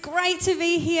great to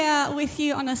be here with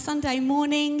you on a Sunday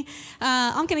morning.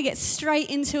 I'm going to get straight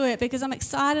into it because I'm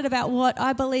excited about what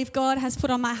I believe God has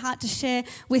put on my heart to share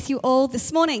with you all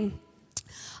this morning.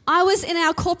 I was in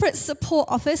our corporate support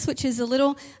office, which is a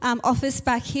little office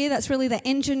back here. That's really the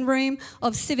engine room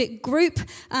of Civic Group.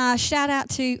 Shout out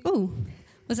to...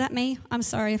 Was that me? I'm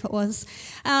sorry if it was.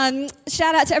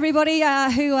 Shout out to everybody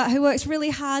who works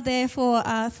really hard there for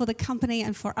the company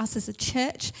and for us as a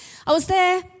church. I was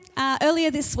there earlier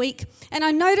this week, and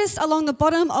I noticed along the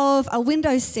bottom of a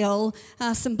windowsill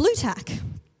some blue tack.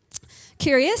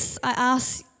 Curious, I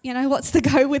asked, what's the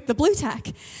go with the blue tack?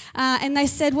 And they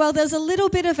said, well, there's a little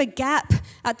bit of a gap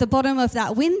at the bottom of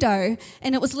that window,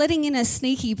 and it was letting in a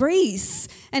sneaky breeze.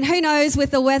 And who knows,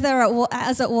 with the weather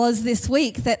as it was this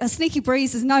week, that a sneaky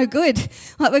breeze is no good.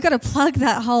 Like, we've got to plug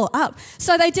that hole up.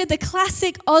 So they did the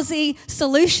classic Aussie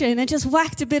solution and just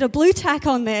whacked a bit of blue tack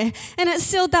on there, and it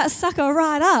sealed that sucker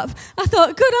right up. I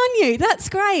thought, good on you, that's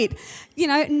great.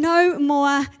 No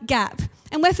more gap.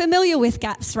 And we're familiar with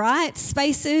gaps, right?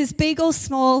 Spaces, big or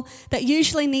small, that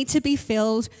usually need to be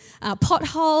filled.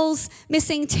 Potholes,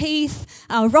 missing teeth,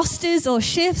 rosters or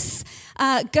shifts.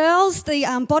 Girls,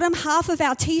 the bottom half of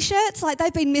our T-shirts,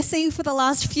 they've been missing for the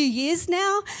last few years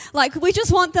now. We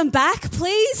just want them back,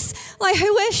 please.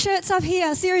 Who wears shirts up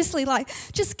here? Seriously,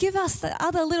 just give us the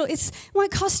other little, it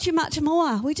won't cost you much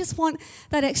more. We just want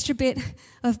that extra bit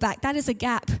of back. That is a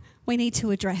gap we need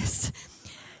to address.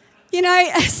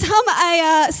 Some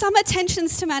are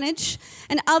tensions to manage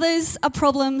and others are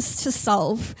problems to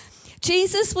solve.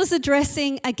 Jesus was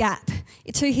addressing a gap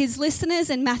to his listeners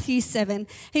in Matthew 7.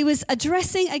 He was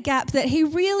addressing a gap that he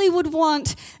really would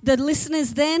want the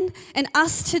listeners then and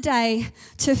us today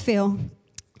to fill.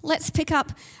 Let's pick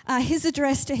up his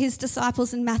address to his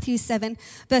disciples in Matthew 7,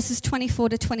 verses 24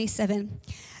 to 27.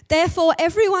 Therefore,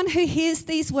 everyone who hears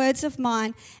these words of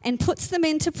mine and puts them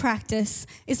into practice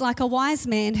is like a wise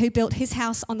man who built his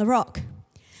house on the rock.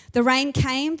 The rain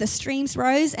came, the streams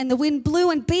rose, and the wind blew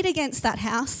and beat against that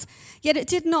house, yet it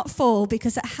did not fall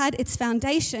because it had its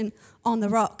foundation on the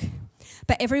rock.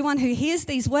 But everyone who hears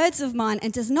these words of mine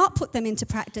and does not put them into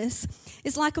practice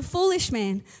is like a foolish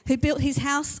man who built his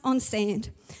house on sand.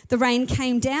 The rain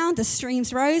came down, the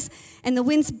streams rose, and the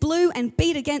winds blew and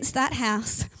beat against that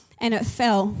house, and it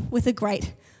fell with a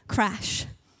great crash.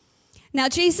 Now,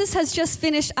 Jesus has just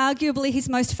finished arguably his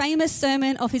most famous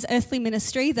sermon of his earthly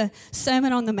ministry, the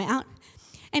Sermon on the Mount.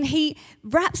 And he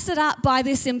wraps it up by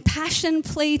this impassioned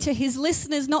plea to his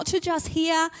listeners not to just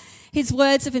hear his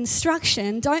words of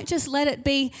instruction, don't just let it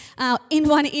be in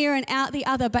one ear and out the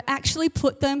other, but actually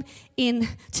put them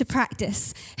into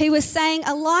practice. He was saying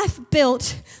a life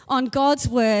built on God's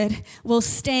word will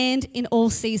stand in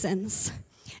all seasons.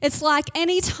 It's like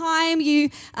any time you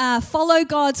follow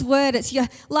God's word, it's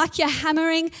like you're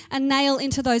hammering a nail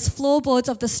into those floorboards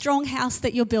of the strong house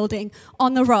that you're building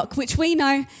on the rock, which we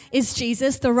know is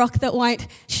Jesus, the rock that won't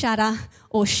shatter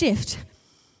or shift.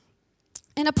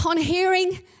 And upon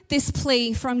hearing this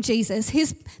plea from Jesus,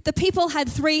 the people had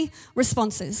three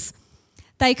responses.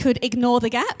 They could ignore the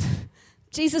gap.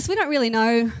 Jesus, we don't really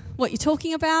know what you're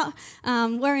talking about.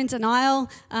 We're in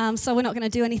denial, so we're not going to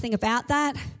do anything about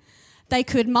that. They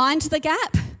could mind the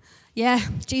gap. Yeah,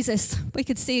 Jesus, we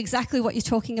could see exactly what you're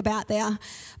talking about there.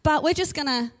 But we're just going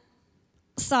to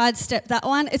sidestep that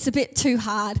one. It's a bit too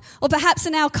hard. Or perhaps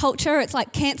in our culture, it's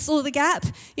like cancel the gap.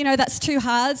 That's too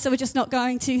hard, so we're just not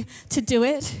going to do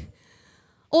it.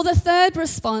 Or the third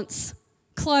response,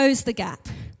 close the gap.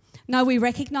 No, we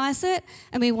recognize it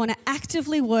and we want to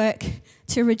actively work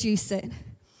to reduce it.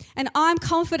 And I'm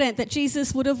confident that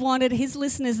Jesus would have wanted his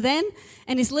listeners then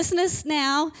and his listeners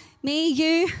now, me,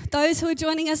 you, those who are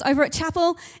joining us over at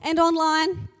Chapel and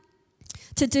online,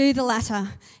 to do the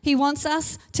latter. He wants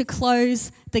us to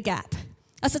close the gap.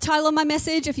 That's the title of my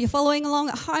message. If you're following along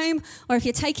at home or if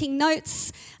you're taking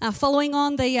notes, following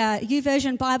on the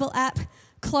YouVersion Bible app,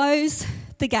 close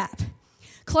the gap.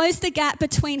 Close the gap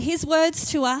between his words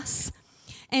to us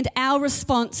and our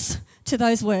response to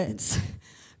those words.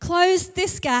 Close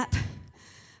this gap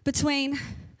between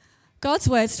God's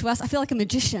words to us. I feel like a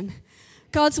magician.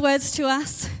 God's words to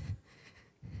us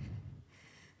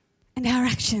and our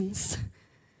actions.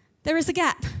 There is a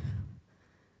gap.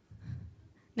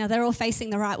 Now, they're all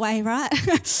facing the right way, right?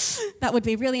 That would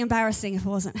be really embarrassing if it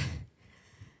wasn't.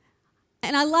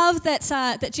 And I love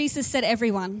that Jesus said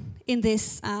everyone in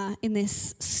this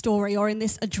story or in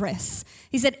this address.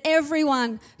 He said,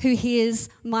 everyone who hears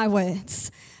my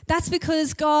words. That's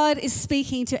because God is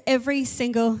speaking to every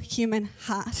single human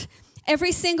heart.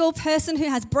 Every single person who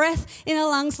has breath in their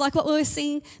lungs, like what we were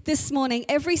seeing this morning,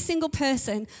 every single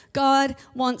person God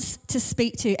wants to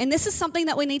speak to. And this is something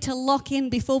that we need to lock in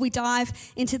before we dive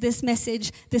into this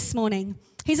message this morning.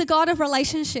 He's a God of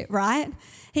relationship, right?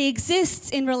 He exists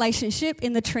in relationship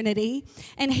in the Trinity,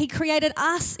 and he created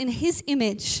us in his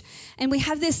image. And we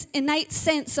have this innate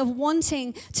sense of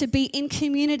wanting to be in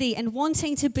community and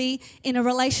wanting to be in a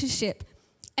relationship.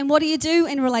 And what do you do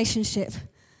in relationship?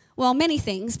 Well, many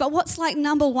things, but what's like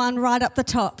number one right up the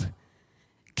top?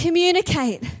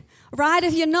 Communicate, right?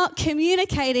 If you're not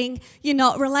communicating, you're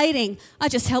not relating. I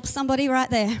just helped somebody right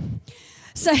there.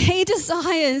 So he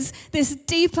desires this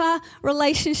deeper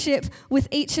relationship with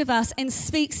each of us and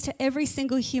speaks to every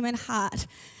single human heart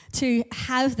to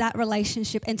have that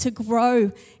relationship and to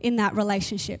grow in that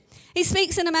relationship. He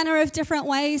speaks in a manner of different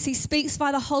ways. He speaks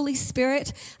by the Holy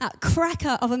Spirit.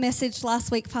 Cracker of a message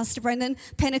last week, Pastor Brendan,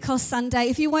 Pentecost Sunday.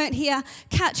 If you weren't here,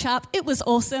 catch up. It was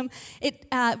awesome. It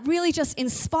really just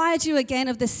inspired you again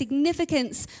of the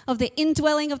significance of the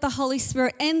indwelling of the Holy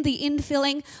Spirit and the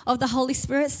infilling of the Holy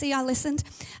Spirit. See, I listened.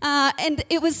 And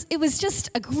it was just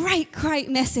a great, great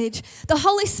message. The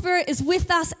Holy Spirit is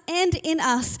with us and in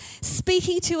us,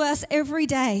 speaking to us every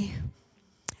day.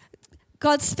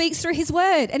 God speaks through his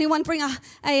word. Anyone bring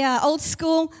a old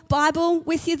school Bible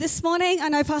with you this morning? I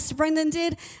know Pastor Brendan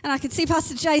did, and I can see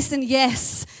Pastor Jason,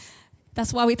 yes.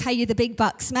 That's why we pay you the big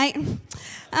bucks, mate.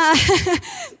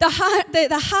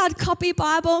 The hard copy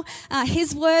Bible,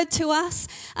 his word to us,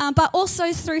 but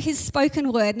also through his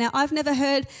spoken word. Now, I've never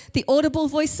heard the audible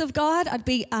voice of God. I'd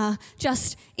be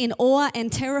just in awe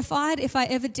and terrified if I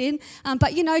ever did.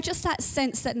 But, just that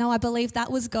sense that, no, I believe that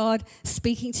was God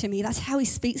speaking to me. That's how he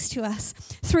speaks to us.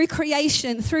 Through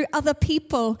creation, through other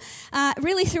people,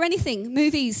 really through anything.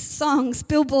 Movies, songs,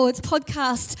 billboards,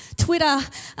 podcasts, Twitter,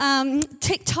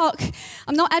 TikTok.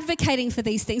 I'm not advocating for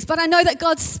these things, but I know that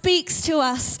God speaks to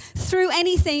us through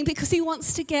anything because he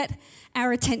wants to get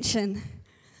our attention.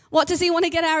 What does he want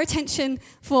to get our attention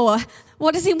for?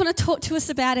 What does he want to talk to us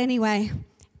about anyway?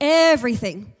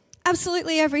 Everything.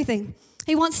 Absolutely everything.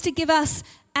 He wants to give us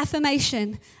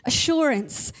affirmation,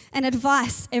 assurance, and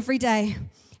advice every day.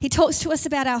 He talks to us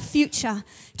about our future.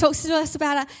 He talks to us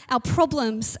about our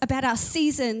problems, about our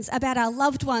seasons, about our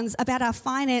loved ones, about our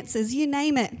finances, you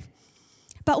name it.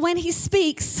 But when he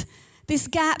speaks, this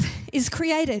gap is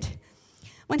created.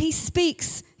 When he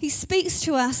speaks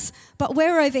to us, but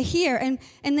we're over here and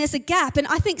there's a gap. And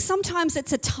I think sometimes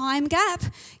it's a time gap.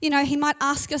 He might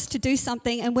ask us to do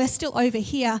something and we're still over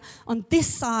here on this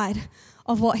side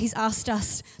of what he's asked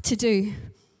us to do.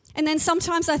 And then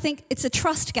sometimes I think it's a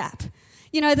trust gap.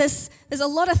 There's a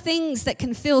lot of things that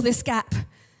can fill this gap.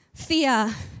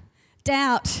 Fear,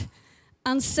 doubt,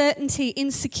 uncertainty,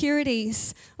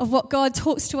 insecurities of what God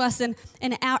talks to us and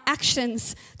our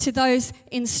actions to those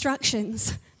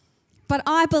instructions. But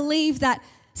I believe that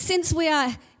since we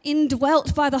are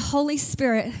indwelt by the Holy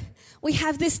Spirit, we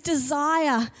have this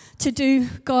desire to do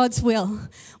God's will.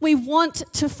 We want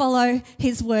to follow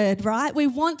his word, right? We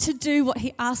want to do what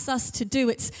he asks us to do.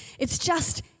 It's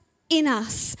just in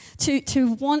us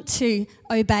to want to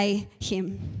obey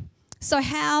him. So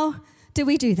how do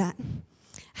we do that?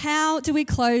 How do we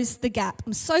close the gap?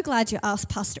 I'm so glad you asked,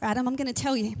 Pastor Adam. I'm going to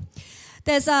tell you.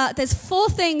 There's 4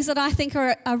 things that I think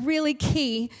are really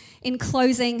key in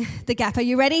closing the gap. Are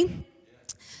you ready?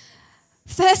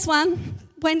 First one,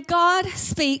 when God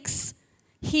speaks,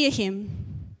 hear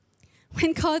him.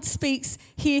 When God speaks,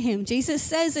 hear him. Jesus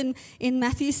says in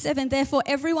Matthew 7, therefore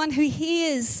everyone who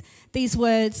hears these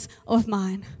words of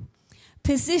mine,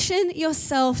 position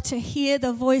yourself to hear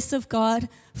the voice of God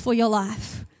for your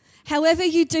life. However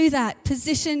you do that,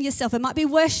 position yourself. It might be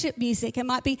worship music. It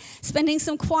might be spending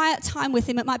some quiet time with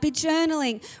him. It might be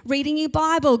journaling, reading your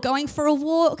Bible, going for a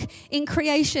walk in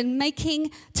creation,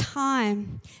 making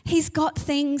time. He's got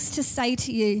things to say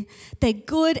to you. They're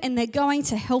good and they're going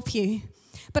to help you.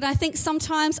 But I think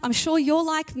sometimes, I'm sure you're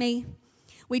like me,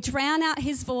 we drown out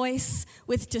his voice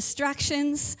with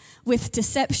distractions, with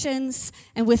deceptions,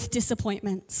 and with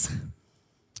disappointments.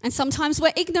 And sometimes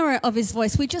we're ignorant of his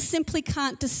voice. We just simply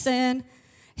can't discern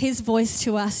his voice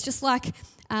to us. Just like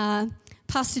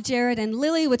Pastor Jared and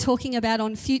Lily were talking about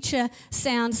on Future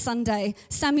Sound Sunday.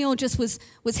 Samuel just was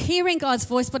hearing God's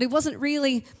voice, but he wasn't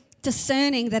really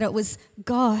discerning that it was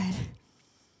God.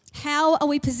 How are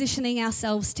we positioning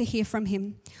ourselves to hear from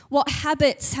him? What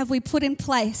habits have we put in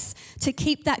place to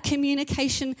keep that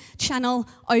communication channel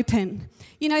open?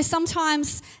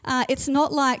 Sometimes it's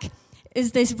not like,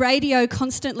 is this radio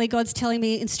constantly God's telling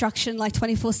me instruction like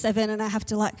 24/7 and I have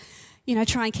to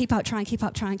try and keep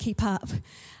up.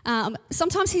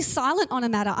 Sometimes he's silent on a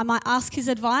matter. I might ask his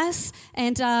advice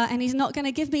and he's not going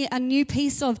to give me a new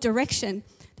piece of direction.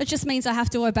 That just means I have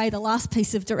to obey the last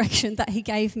piece of direction that he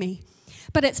gave me.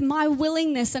 But it's my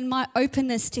willingness and my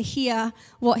openness to hear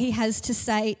what he has to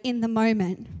say in the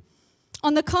moment.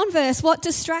 On the converse, what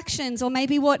distractions or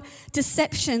maybe what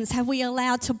deceptions have we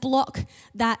allowed to block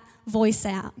that voice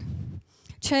out?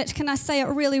 Church, can I say it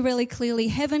really, really clearly?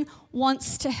 Heaven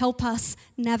wants to help us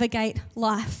navigate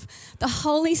life. The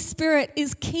Holy Spirit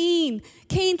is keen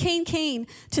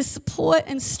to support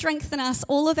and strengthen us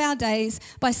all of our days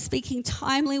by speaking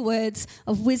timely words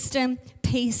of wisdom,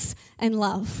 peace, and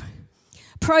love.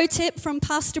 Pro tip from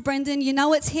Pastor Brendan, you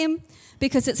know it's him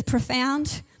because it's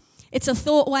profound. It's a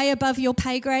thought way above your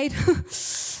pay grade.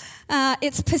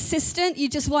 It's persistent. You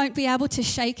just won't be able to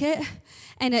shake it.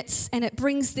 And it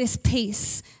brings this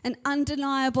peace, an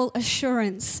undeniable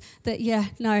assurance that,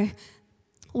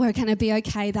 we're going to be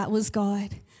okay. That was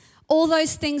God. All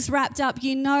those things wrapped up,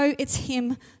 it's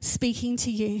him speaking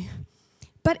to you.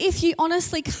 But if you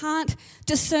honestly can't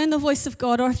discern the voice of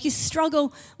God, or if you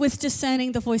struggle with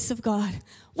discerning the voice of God,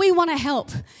 we want to help.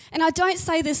 And I don't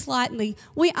say this lightly.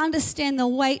 We understand the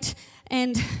weight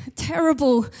and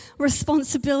terrible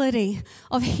responsibility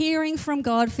of hearing from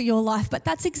God for your life. But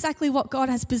that's exactly what God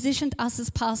has positioned us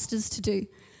as pastors to do.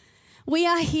 We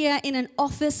are here in an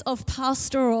office of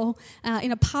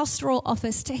in a pastoral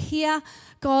office to hear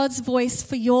God's voice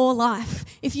for your life.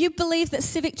 If you believe that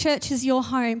Civic Church is your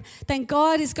home, then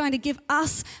God is going to give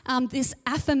us this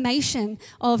affirmation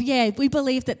of, we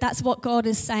believe that that's what God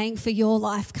is saying for your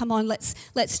life. Come on,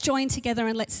 let's join together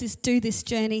and let's just do this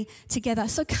journey together.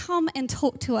 So come and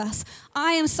talk to us.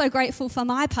 I am so grateful for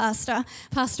my pastor,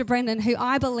 Pastor Brendan, who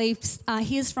I believe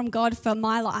hears from God for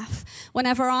my life.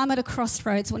 Whenever I'm at a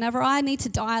crossroads, whenever I need to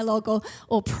dialogue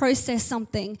or process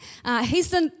something,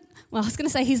 he's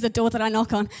the door that I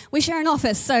knock on. We share an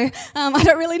office, so I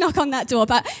don't really knock on that door,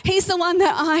 but he's the one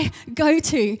that I go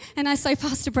to. And I say,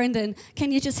 Pastor Brendan,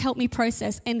 can you just help me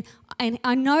process? And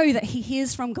I know that he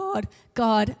hears from God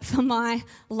for my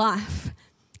life.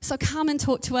 So come and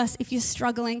talk to us if you're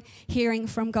struggling hearing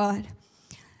from God.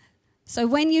 So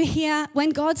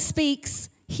when God speaks,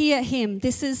 hear him.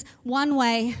 This is one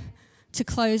way to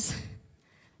close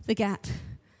the gap.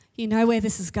 You know where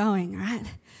this is going, right?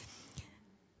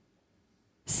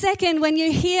 Second, when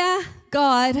you hear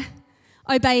God,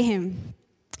 obey him.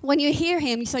 When you hear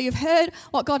him, so you've heard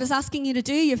what God is asking you to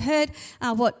do, you've heard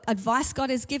what advice God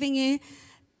is giving you,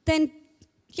 then,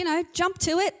 jump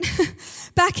to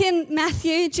it. Back in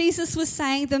Matthew, Jesus was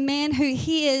saying the man who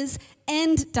hears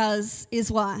and does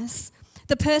is wise.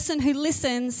 The person who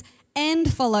listens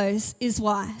and follows is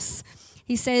wise.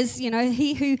 He says,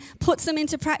 he who puts them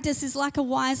into practice is like a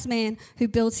wise man who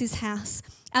builds his house.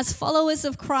 As followers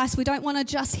of Christ, we don't want to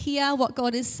just hear what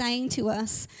God is saying to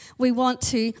us. We want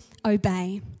to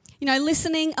obey.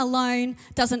 Listening alone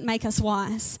doesn't make us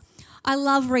wise. I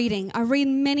love reading. I read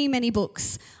many, many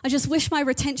books. I just wish my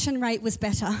retention rate was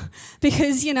better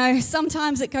because,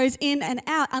 sometimes it goes in and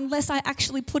out unless I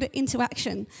actually put it into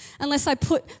action, unless I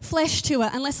put flesh to it,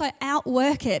 unless I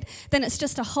outwork it, then it's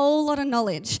just a whole lot of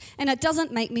knowledge and it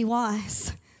doesn't make me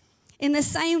wise. In the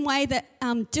same way that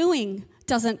doing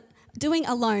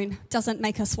alone doesn't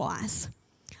make us wise.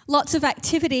 Lots of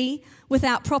activity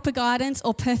without proper guidance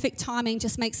or perfect timing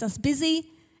just makes us busy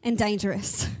and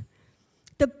dangerous.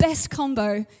 The best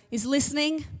combo is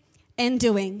listening and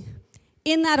doing.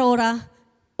 In that order,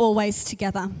 always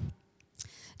together.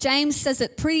 James says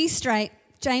it pretty straight.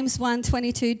 James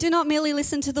 1:22. Do not merely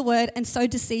listen to the word and so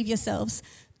deceive yourselves.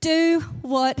 Do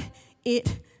what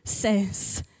it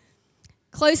says.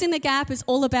 Closing the gap is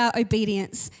all about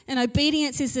obedience. And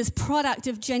obedience is this product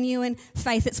of genuine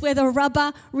faith. It's where the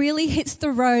rubber really hits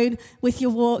the road with your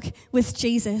walk with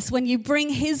Jesus. When you bring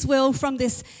his will from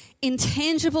this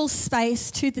intangible space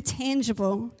to the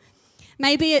tangible.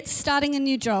 Maybe it's starting a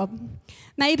new job.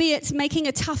 Maybe it's making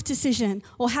a tough decision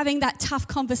or having that tough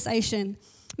conversation.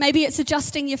 Maybe it's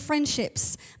adjusting your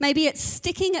friendships. Maybe it's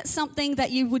sticking at something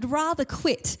that you would rather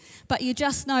quit, but you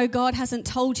just know God hasn't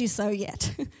told you so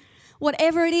yet.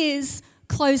 Whatever it is,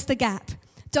 close the gap.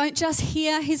 Don't just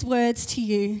hear his words to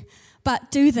you,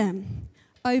 but do them.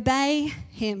 Obey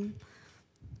him.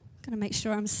 I'm going to make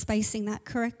sure I'm spacing that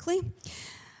correctly.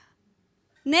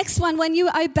 Next one, when you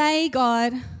obey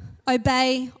God,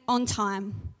 obey on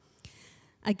time.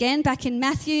 Again, back in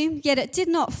Matthew, yet it did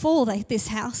not fall, this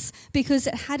house, because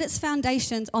it had its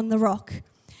foundations on the rock.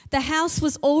 The house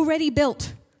was already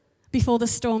built before the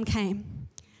storm came.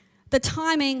 The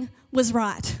timing was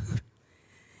right.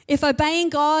 If obeying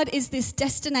God is this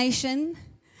destination,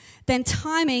 then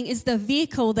timing is the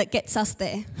vehicle that gets us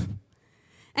there.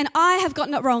 And I have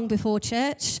gotten it wrong before,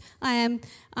 church. I am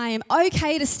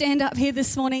okay to stand up here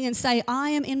this morning and say,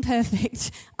 I am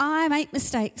imperfect. I make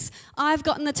mistakes. I've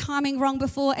gotten the timing wrong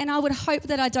before, and I would hope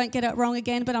that I don't get it wrong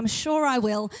again, but I'm sure I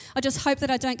will. I just hope that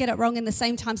I don't get it wrong in the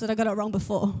same times that I got it wrong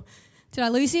before. Did I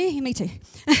lose you? Me too.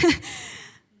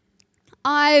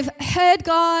 I've heard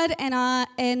God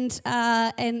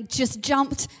and just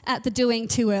jumped at the doing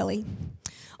too early.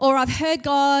 Or I've heard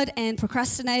God and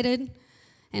procrastinated,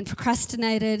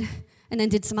 and then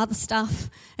did some other stuff,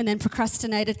 and then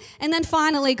procrastinated, and then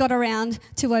finally got around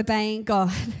to obeying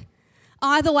God.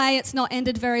 Either way, it's not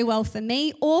ended very well for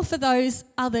me or for those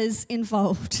others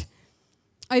involved.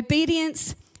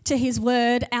 Obedience to his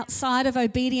word outside of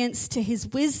obedience to his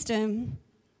wisdom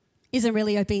isn't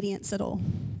really obedience at all.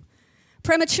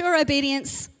 Premature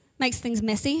obedience makes things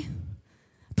messy.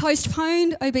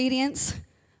 Postponed obedience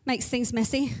makes things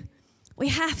messy. We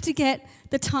have to get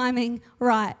the timing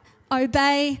right.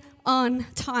 Obey on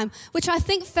time, which I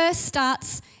think first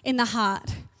starts in the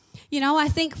heart. You know, I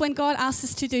think when God asks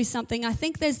us to do something, I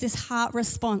think there's this heart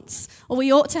response, or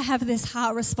we ought to have this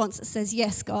heart response that says,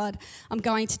 yes, God, I'm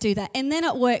going to do that. And then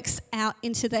it works out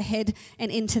into the head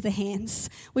and into the hands.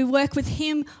 We work with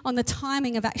him on the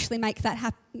timing of actually make that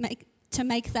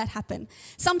happen.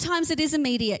 Sometimes it is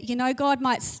immediate. You know, God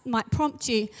might prompt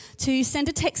you to send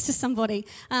a text to somebody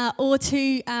or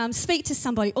to speak to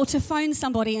somebody or to phone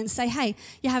somebody and say, hey,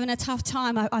 you're having a tough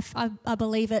time. I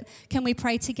believe it. Can we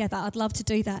pray together? I'd love to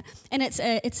do that. And it's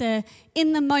a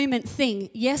in-the-moment thing.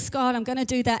 Yes, God, I'm going to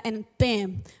do that. And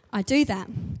bam, I do that.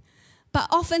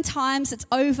 But oftentimes it's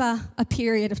over a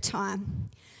period of time.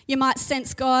 You might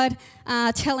sense God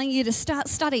telling you to start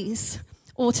studies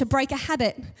or to break a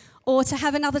habit or to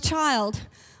have another child,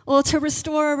 or to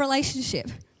restore a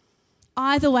relationship.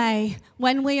 Either way,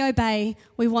 when we obey,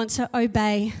 we want to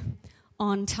obey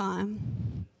on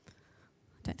time. I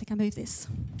don't think I moved this.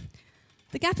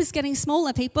 The gap is getting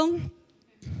smaller, people.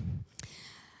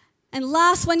 And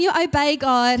last, when you obey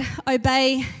God,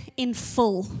 obey in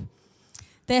full.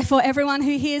 Therefore, everyone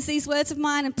who hears these words of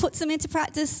mine and puts them into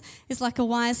practice is like a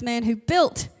wise man who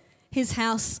built his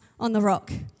house on the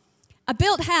rock. A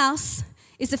built house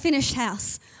is a finished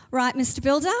house, right, Mr.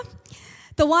 Builder?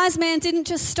 The wise man didn't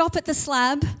just stop at the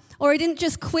slab, or he didn't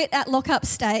just quit at lock-up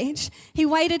stage. He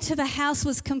waited till the house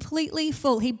was completely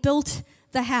full. He built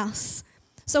the house.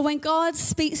 So when God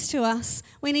speaks to us,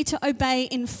 we need to obey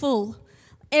in full.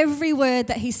 Every word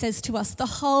that he says to us, the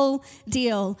whole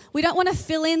deal. We don't want to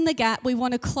fill in the gap, we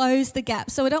want to close the gap.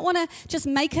 So we don't want to just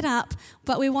make it up,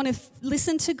 but we want to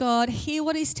listen to God, hear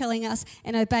what he's telling us,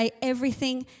 and obey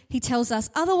everything he tells us.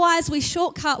 Otherwise, we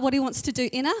shortcut what he wants to do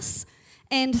in us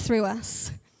and through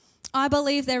us. I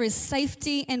believe there is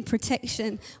safety and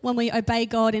protection when we obey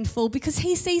God in full because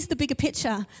he sees the bigger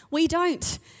picture. We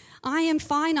don't. I am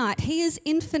finite. He is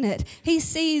infinite. He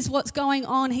sees what's going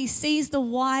on. He sees the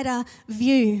wider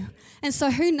view. And so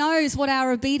who knows what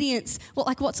our obedience,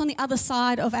 what's on the other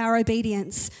side of our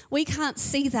obedience? We can't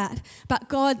see that, but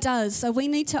God does. So we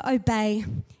need to obey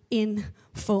in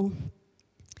full.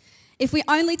 If we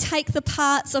only take the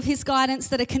parts of his guidance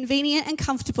that are convenient and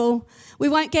comfortable, we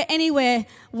won't get anywhere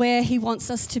where he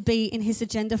wants us to be in his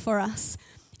agenda for us.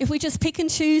 If we just pick and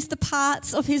choose the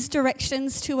parts of his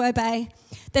directions to obey,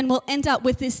 then we'll end up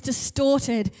with this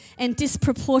distorted and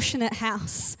disproportionate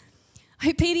house.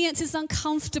 Obedience is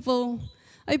uncomfortable.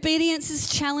 Obedience is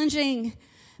challenging.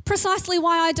 Precisely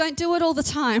why I don't do it all the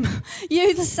time.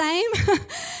 You the same?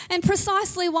 And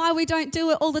precisely why we don't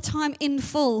do it all the time in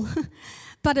full.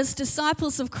 But as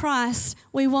disciples of Christ,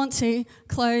 we want to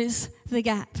close the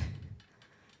gap.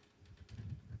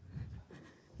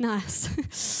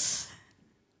 Nice.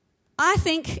 I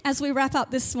think as we wrap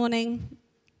up this morning,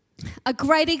 a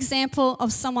great example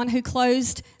of someone who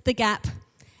closed the gap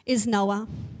is Noah.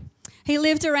 He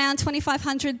lived around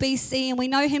 2500 BC, and we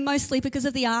know him mostly because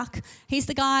of the ark. He's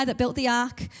the guy that built the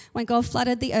ark when God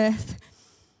flooded the earth.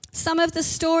 Some of the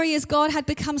story is God had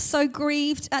become so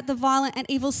grieved at the violent and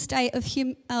evil state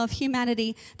of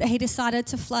humanity that he decided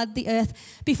to flood the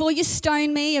earth. Before you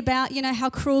stone me about, how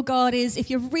cruel God is,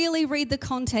 if you really read the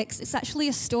context, it's actually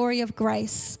a story of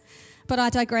grace. But I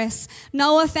digress.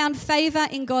 Noah found favor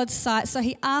in God's sight, so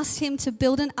he asked him to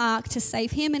build an ark to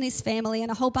save him and his family and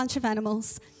a whole bunch of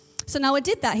animals. So Noah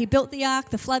did that. He built the ark,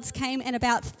 the floods came, and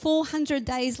about 400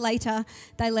 days later,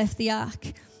 they left the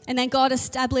ark. And then God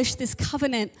established this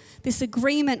covenant, this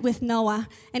agreement with Noah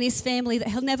and his family that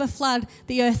he'll never flood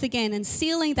the earth again, and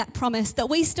sealing that promise that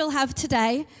we still have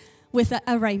today with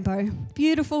a rainbow,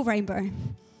 beautiful rainbow.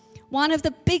 One of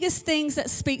the biggest things that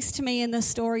speaks to me in the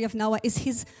story of Noah is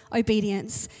his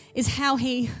obedience, is how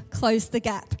he closed the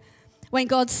gap. When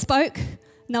God spoke,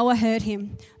 Noah heard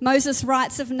him. Moses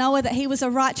writes of Noah that he was a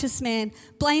righteous man,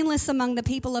 blameless among the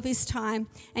people of his time,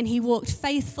 and he walked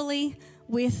faithfully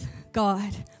with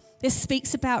God. This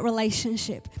speaks about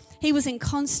relationship. He was in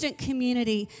constant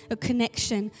community, a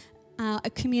connection, a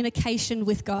communication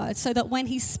with God, so that when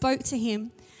he spoke to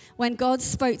him, when God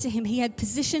spoke to him, he had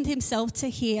positioned himself to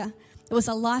hear. It was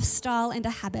a lifestyle and a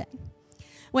habit.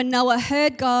 When Noah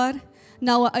heard God,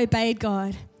 Noah obeyed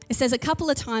God. It says a couple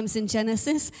of times in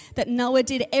Genesis that Noah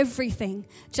did everything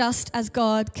just as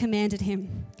God commanded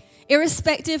him.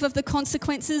 Irrespective of the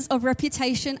consequences of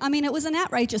reputation, it was an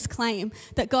outrageous claim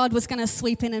that God was going to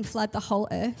sweep in and flood the whole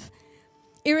earth.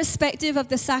 Irrespective of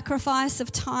the sacrifice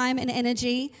of time and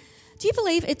energy, do you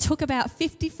believe it took about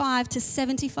 55 to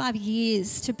 75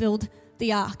 years to build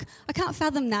the ark? I can't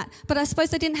fathom that, but I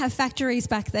suppose they didn't have factories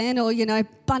back then or,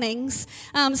 Bunnings,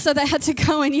 so they had to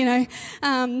go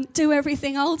and, do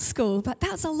everything old school. But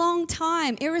that's a long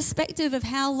time, irrespective of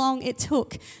how long it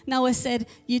took. Noah said,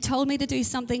 you told me to do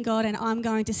something, God, and I'm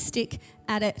going to stick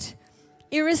at it.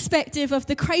 Irrespective of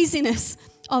the craziness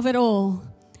of it all,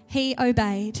 he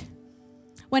obeyed.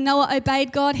 When Noah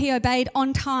obeyed God, he obeyed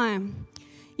on time.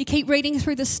 You keep reading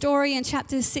through the story in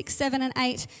chapters 6, 7, and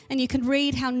 8, and you can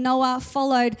read how Noah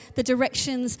followed the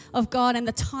directions of God and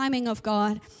the timing of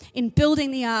God in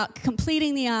building the ark,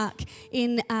 completing the ark,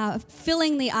 in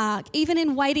filling the ark, even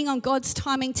in waiting on God's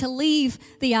timing to leave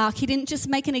the ark. He didn't just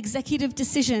make an executive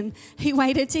decision. He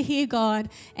waited to hear God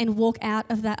and walk out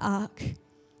of that ark.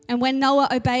 And when Noah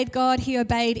obeyed God, he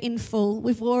obeyed in full.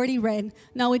 We've already read,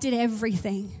 Noah did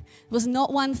everything. It was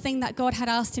not one thing that God had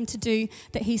asked him to do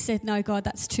that he said, no, God,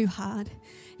 that's too hard.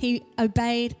 He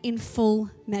obeyed in full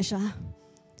measure.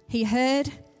 He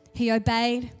heard, he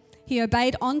obeyed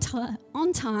on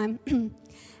time,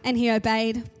 and he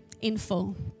obeyed in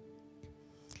full.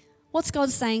 What's God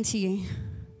saying to you?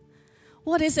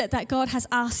 What is it that God has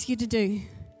asked you to do?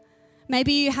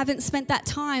 Maybe you haven't spent that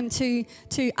time to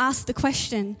ask the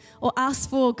question or ask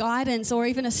for guidance or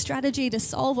even a strategy to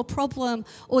solve a problem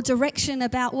or direction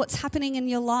about what's happening in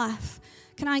your life.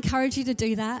 Can I encourage you to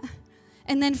do that?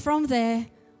 And then from there,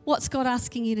 what's God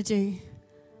asking you to do?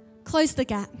 Close the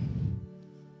gap.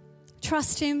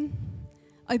 Trust him.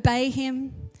 Obey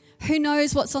him. Who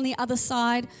knows what's on the other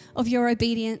side of your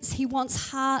obedience? He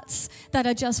wants hearts that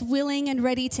are just willing and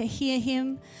ready to hear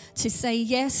him, to say,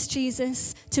 yes,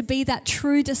 Jesus, to be that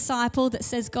true disciple that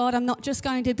says, God, I'm not just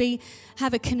going to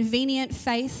have a convenient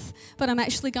faith, but I'm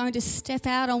actually going to step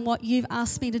out on what you've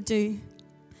asked me to do.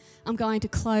 I'm going to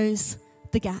close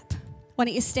the gap. Why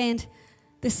don't you stand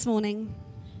this morning?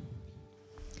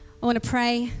 I want to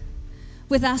pray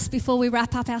with us before we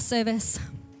wrap up our service.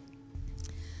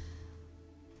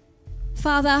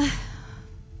 Father,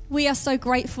 we are so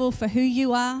grateful for who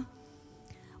you are.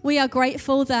 We are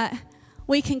grateful that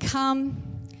we can come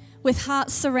with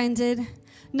hearts surrendered,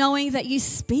 knowing that you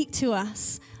speak to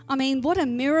us. What a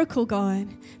miracle, God,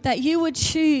 that you would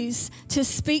choose to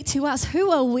speak to us. Who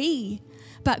are we?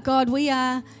 But God, we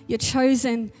are your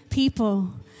chosen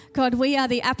people. God, we are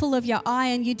the apple of your eye,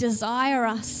 and you desire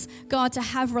us, God, to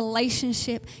have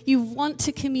relationship. You want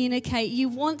to communicate. You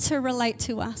want to relate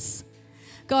to us.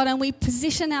 God, and we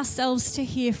position ourselves to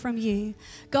hear from you,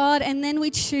 God, and then we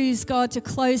choose, God, to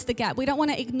close the gap. We don't want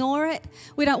to ignore it.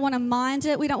 We don't want to mind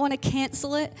it. We don't want to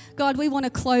cancel it. God, we want to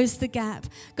close the gap.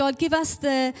 God, give us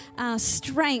the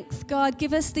strength. God,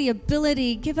 give us the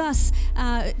ability. Give us,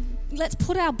 let's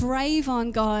put our brave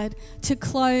on, God, to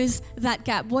close that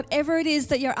gap. Whatever it is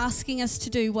that you're asking us to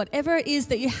do, whatever it is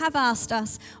that you have asked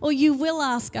us or you will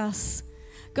ask us,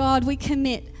 God, we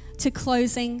commit to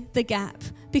closing the gap.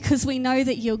 Because we know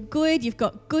that you're good, you've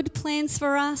got good plans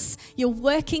for us, you're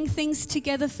working things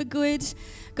together for good,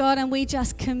 God, and we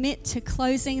just commit to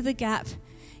closing the gap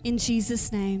in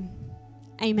Jesus' name.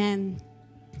 Amen.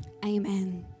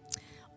 Amen.